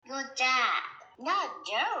Not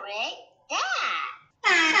Derek, Dad.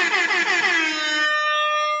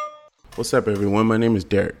 What's up, everyone? My name is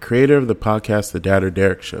Derek, creator of the podcast, The Dad or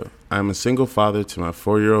Derek Show. I'm a single father to my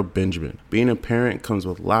 4-year-old Benjamin. Being a parent comes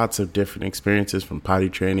with lots of different experiences, from potty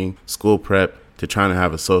training, school prep, to trying to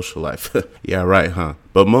have a social life. Yeah, right, huh?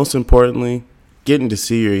 But most importantly, getting to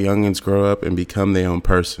see your youngins grow up and become their own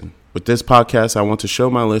person. With this podcast, I want to show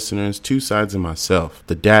my listeners two sides of myself.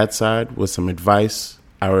 The dad side with some advice,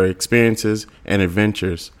 our experiences, and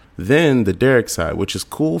adventures. Then the Derek side, which is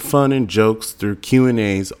cool, fun, and jokes through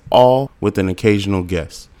Q&As, all with an occasional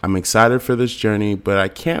guest. I'm excited for this journey, but I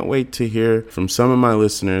can't wait to hear from some of my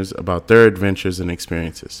listeners about their adventures and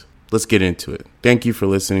experiences. Let's get into it. Thank you for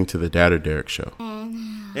listening to the Dad or Derek Show.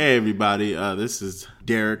 Hey, everybody. This is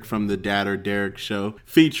Derek from the Dad or Derek Show,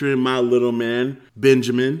 featuring my little man,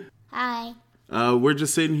 Benjamin. Hi. We're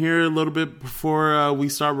just sitting here a little bit before we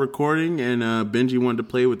start recording, and Benji wanted to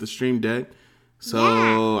play with the Stream Deck.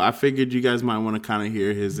 So I figured you guys might want to kind of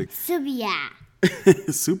hear his... Super yeah.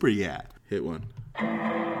 Super yeah. Hit one.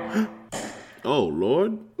 Oh,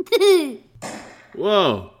 Lord.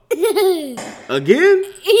 Whoa. Again?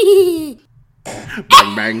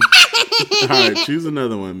 Bang, bang. All right, choose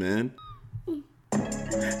another one, man.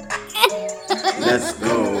 Let's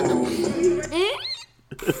go.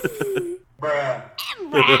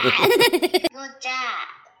 Good job.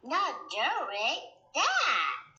 Not Derek, Dad.